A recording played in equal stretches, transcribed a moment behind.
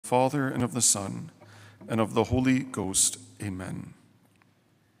Father, and of the Son, and of the Holy Ghost. Amen.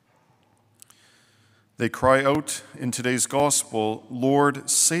 They cry out in today's gospel, "Lord,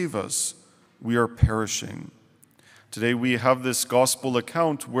 save us, we are perishing." Today we have this gospel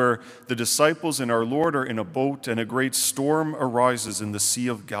account where the disciples and our Lord are in a boat and a great storm arises in the Sea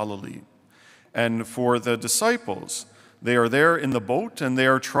of Galilee. And for the disciples, they are there in the boat and they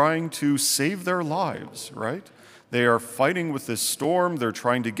are trying to save their lives, right? They are fighting with this storm. They're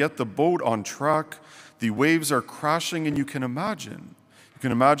trying to get the boat on track. The waves are crashing, and you can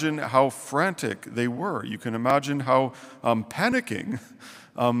imagine how frantic they were. You can imagine how panicking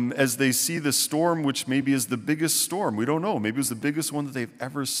as they see the storm, which maybe is the biggest storm. We don't know. Maybe it was the biggest one that they've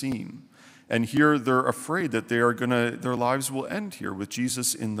ever seen. And here they're afraid that their lives will end here with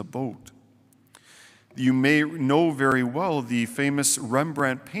Jesus in the boat. You may know very well the famous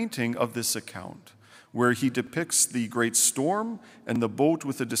Rembrandt painting of this account, where he depicts the great storm and the boat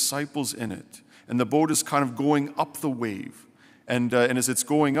with the disciples in it. And the boat is kind of going up the wave. And as it's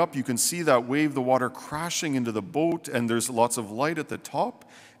going up, you can see that wave, the water crashing into the boat, and there's lots of light at the top.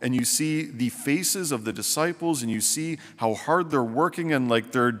 And you see the faces of the disciples, and you see how hard they're working and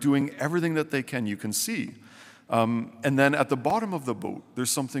like they're doing everything that they can. You can see. And then at the bottom of the boat,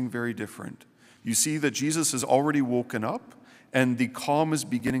 there's something very different. You see that Jesus has already woken up, and the calm is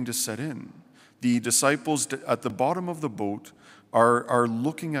beginning to set in. The disciples at the bottom of the boat are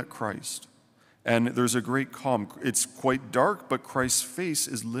looking at Christ. And there's a great calm. It's quite dark, but Christ's face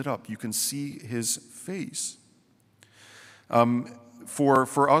is lit up. You can see his face.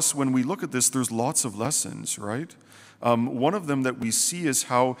 For us, when we look at this, there's lots of lessons, right? One of them that we see is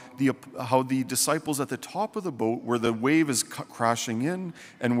how the disciples at the top of the boat, where the wave is crashing in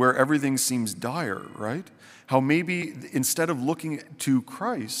and where everything seems dire, right? How maybe instead of looking to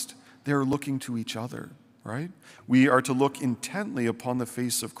Christ, they're looking to each other, right? We are to look intently upon the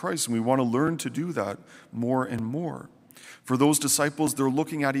face of Christ, and we want to learn to do that more and more. For those disciples, they're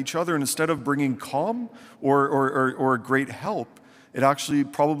looking at each other, and instead of bringing calm or great help, it actually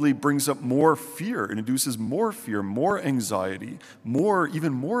probably brings up more fear. It induces more fear, more anxiety,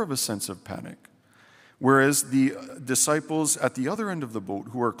 even more of a sense of panic. Whereas the disciples at the other end of the boat,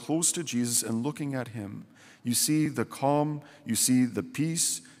 who are close to Jesus and looking at him, you see the calm, you see the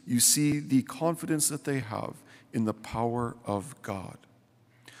peace, you see the confidence that they have in the power of God.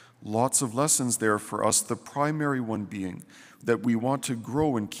 Lots of lessons there for us, the primary one being that we want to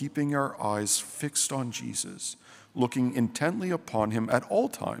grow in keeping our eyes fixed on Jesus, looking intently upon him at all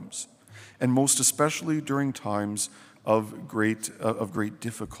times, and most especially during times of great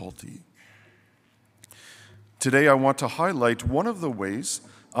difficulty. Today I want to highlight one of the ways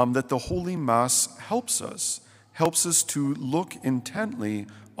that the Holy Mass helps us to look intently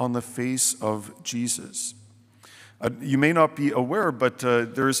on the face of Jesus. You may not be aware, but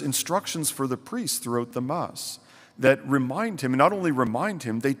there's instructions for the priest throughout the Mass that remind him, and not only remind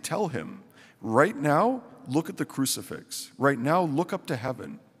him, they tell him, right now, look at the crucifix. Right now, look up to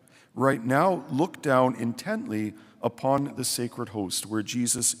heaven. Right now, look down intently upon the sacred host where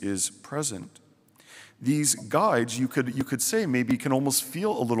Jesus is present. These guides, you could say, maybe can almost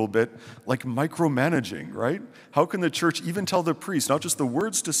feel a little bit like micromanaging, right? How can the church even tell the priest, not just the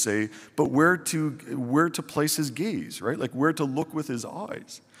words to say, but where to place his gaze, right? Like where to look with his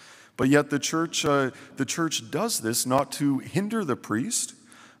eyes. But yet the church does this not to hinder the priest,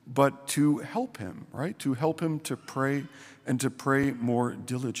 but to help him, right? To help him to pray and to pray more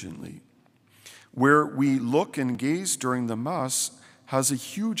diligently. Where we look and gaze during the Mass has a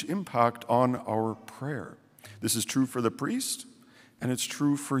huge impact on our prayer. This is true for the priest, and it's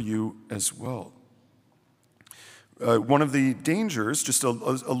true for you as well. One of the dangers, just a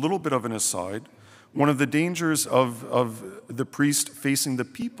little bit of an aside, one of the dangers of the priest facing the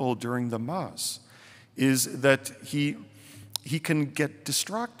people during the Mass is that he can get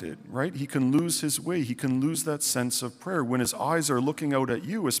distracted, right? He can lose his way. He can lose that sense of prayer when his eyes are looking out at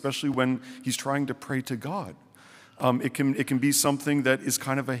you, especially when he's trying to pray to God. It can be something that is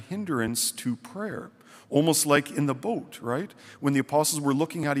kind of a hindrance to prayer, almost like in the boat, right? When the apostles were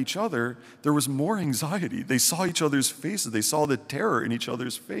looking at each other, there was more anxiety. They saw each other's faces. They saw the terror in each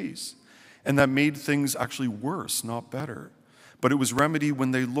other's face. And that made things actually worse, not better. But it was remedied when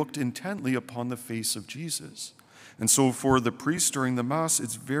they looked intently upon the face of Jesus. And so for the priest during the Mass,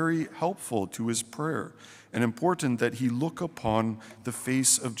 it's very helpful to his prayer and important that he look upon the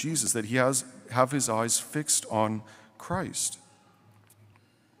face of Jesus, that he have his eyes fixed on Christ.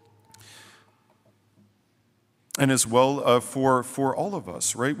 And as well for all of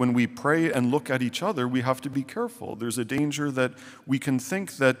us, right? When we pray and look at each other, we have to be careful. There's a danger that we can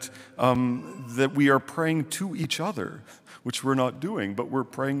think that that we are praying to each other, which we're not doing, but we're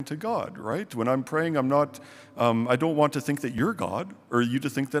praying to God, right? When I'm praying, I don't want to think that you're God or you to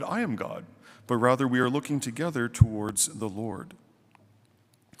think that I am God, but rather we are looking together towards the Lord.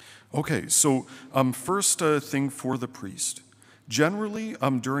 Okay, so first thing for the priest. Generally,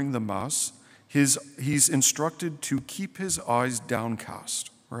 during the Mass, he's instructed to keep his eyes downcast,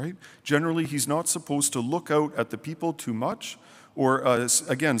 right? Generally, he's not supposed to look out at the people too much, or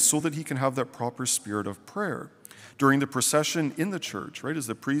again, so that he can have that proper spirit of prayer. During the procession in the church, right, as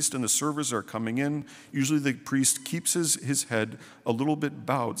the priest and the servers are coming in, usually the priest keeps his head a little bit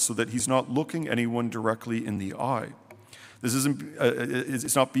bowed so that he's not looking anyone directly in the eye. This isn't,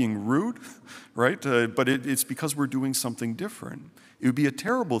 it's not being rude, right? But it's because we're doing something different. It would be a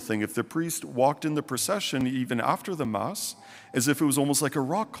terrible thing if the priest walked in the procession even after the Mass as if it was almost like a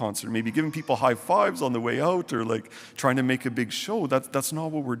rock concert, maybe giving people high fives on the way out or like trying to make a big show. That's not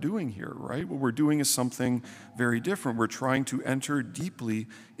what we're doing here, right? What we're doing is something very different. We're trying to enter deeply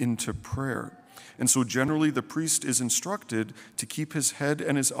into prayer. And so generally the priest is instructed to keep his head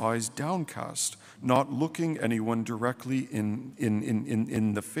and his eyes downcast, not looking anyone directly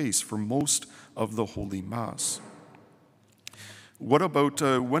in the face for most of the Holy Mass. What about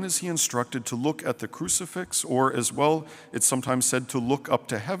when is he instructed to look at the crucifix, or as well, it's sometimes said to look up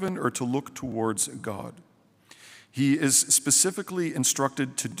to heaven or to look towards God? He is specifically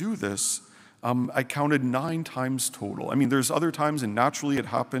instructed to do this. I counted 9 times total. I mean, there's other times, and naturally it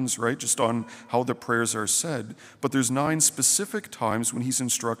happens, right, just on how the prayers are said, but there's 9 specific times when he's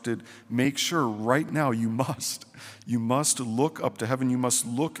instructed, make sure right now you must look up to heaven, you must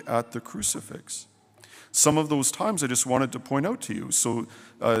look at the crucifix. Some of those times I just wanted to point out to you so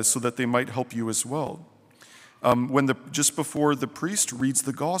that they might help you as well. Just before the priest reads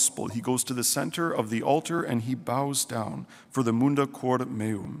the gospel, he goes to the center of the altar and he bows down for the Munda Cor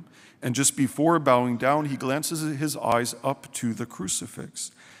Meum. And just before bowing down, he glances his eyes up to the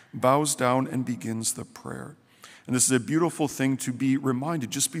crucifix, bows down and begins the prayer. And this is a beautiful thing to be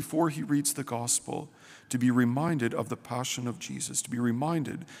reminded just before he reads the gospel, to be reminded of the passion of Jesus, to be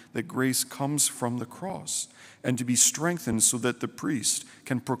reminded that grace comes from the cross, and to be strengthened so that the priest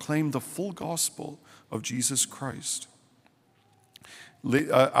can proclaim the full gospel of Jesus Christ.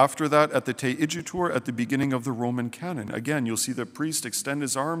 After that, at the Te Igitur, at the beginning of the Roman canon, again, you'll see the priest extend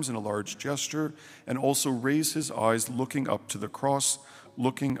his arms in a large gesture and also raise his eyes looking up to the cross,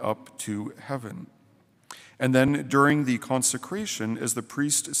 looking up to heaven. And then during the consecration, as the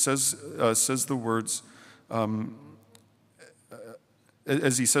priest says the words,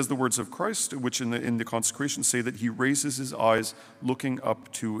 as he says the words of Christ, which in the consecration say that he raises his eyes looking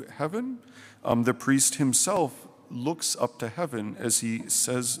up to heaven, the priest himself looks up to heaven as he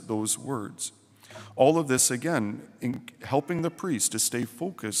says those words. All of this, again, in helping the priest to stay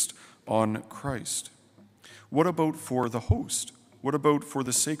focused on Christ. What about for the host? What about for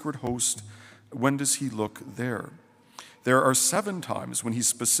the sacred host? When does he look there? There are 7 times when he's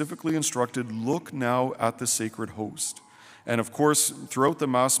specifically instructed, look now at the sacred host. And of course, throughout the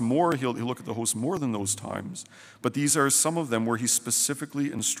Mass, he'll look at the host more than those times. But these are some of them where he's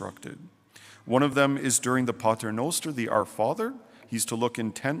specifically instructed. One of them is during the Pater Noster, the Our Father. He's to look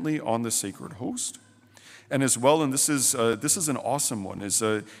intently on the sacred host. And as well, and this is an awesome one,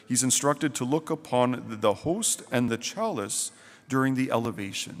 he's instructed to look upon the host and the chalice during the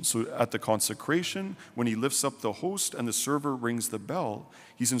elevation. So at the consecration, when he lifts up the host and the server rings the bell,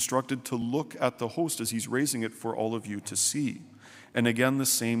 he's instructed to look at the host as he's raising it for all of you to see. And again, the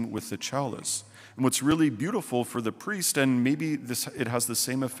same with the chalice. And what's really beautiful for the priest, and maybe it has the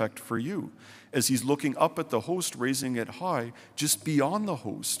same effect for you, as he's looking up at the host, raising it high, just beyond the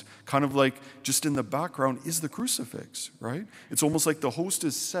host, kind of like just in the background is the crucifix, right? It's almost like the host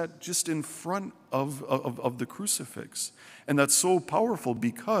is set just in front of the crucifix. And that's so powerful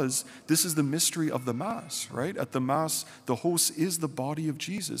because this is the mystery of the Mass, right? At the Mass, the host is the body of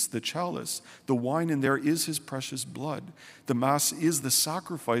Jesus, the chalice. The wine in there is his precious blood. The Mass is the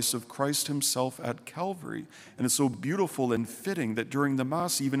sacrifice of Christ himself at Calvary. And it's so beautiful and fitting that during the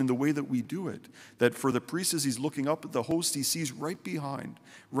Mass, even in the way that we do it, that for the priest as he's looking up at the host, he sees right behind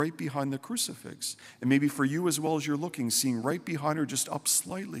the crucifix. And maybe for you as well as you're looking, seeing right behind or just up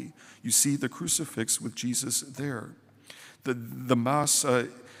slightly, you see the crucifix with Jesus there. The Mass,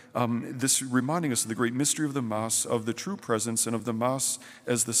 this reminding us of the great mystery of the Mass, of the true presence, and of the Mass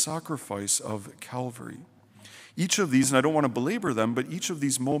as the sacrifice of Calvary. Each of these, and I don't want to belabor them, but each of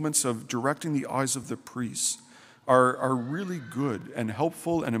these moments of directing the eyes of the priests are really good and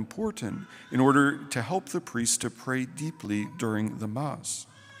helpful and important in order to help the priest to pray deeply during the Mass.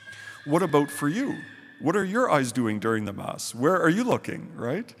 What about for you? What are your eyes doing during the Mass? Where are you looking,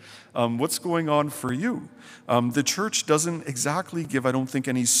 right? What's going on for you? The Church doesn't exactly give, I don't think,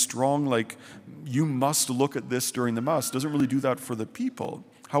 any strong, like, you must look at this during the Mass. It doesn't really do that for the people.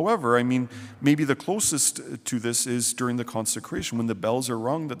 However, I mean, maybe the closest to this is during the consecration. When the bells are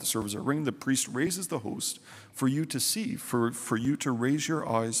rung, that the service are ringing, the priest raises the host for you to see, for you to raise your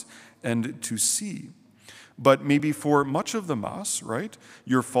eyes and to see. But maybe for much of the Mass, right,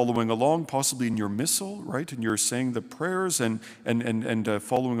 you're following along, possibly in your missal, right, and you're saying the prayers and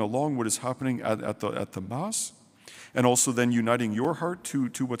following along what is happening at the Mass, and also then uniting your heart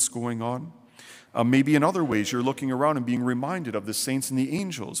to what's going on. Maybe in other ways, you're looking around and being reminded of the saints and the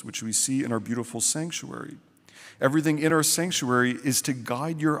angels, which we see in our beautiful sanctuary. Everything in our sanctuary is to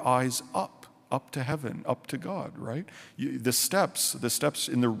guide your eyes up to heaven, up to God, right? The steps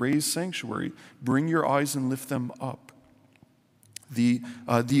in the raised sanctuary, bring your eyes and lift them up. The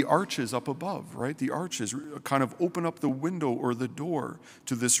arches up above, right? The arches kind of open up the window or the door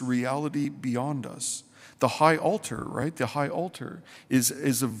to this reality beyond us. The high altar, right? The high altar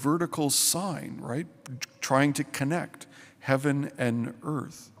is a vertical sign, right? Trying to connect heaven and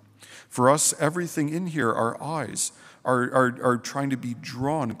earth. For us, everything in here, our eyes, are trying to be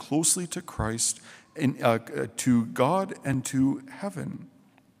drawn closely to Christ, to God and to heaven.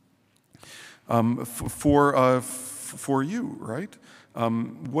 For you, right?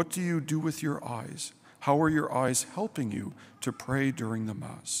 What do you do with your eyes? How are your eyes helping you to pray during the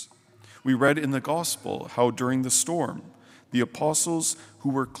Mass? We read in the Gospel how during the storm, the apostles who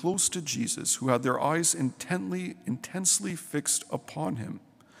were close to Jesus, who had their eyes intensely fixed upon him,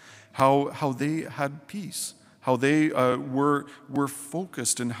 how they had peace, how they were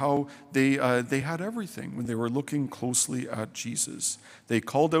focused, and how they had everything when they were looking closely at Jesus. They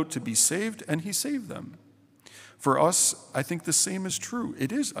called out to be saved, and he saved them. For us, I think the same is true.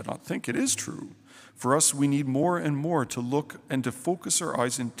 It is true. For us, we need more and more to look and to focus our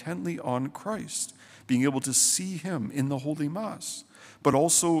eyes intently on Christ, being able to see him in the Holy Mass, but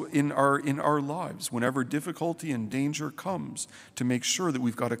also in our lives, whenever difficulty and danger comes, to make sure that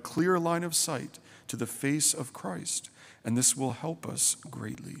we've got a clear line of sight to the face of Christ, and this will help us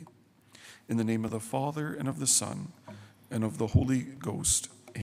greatly. In the name of the Father, and of the Son, and of the Holy Ghost.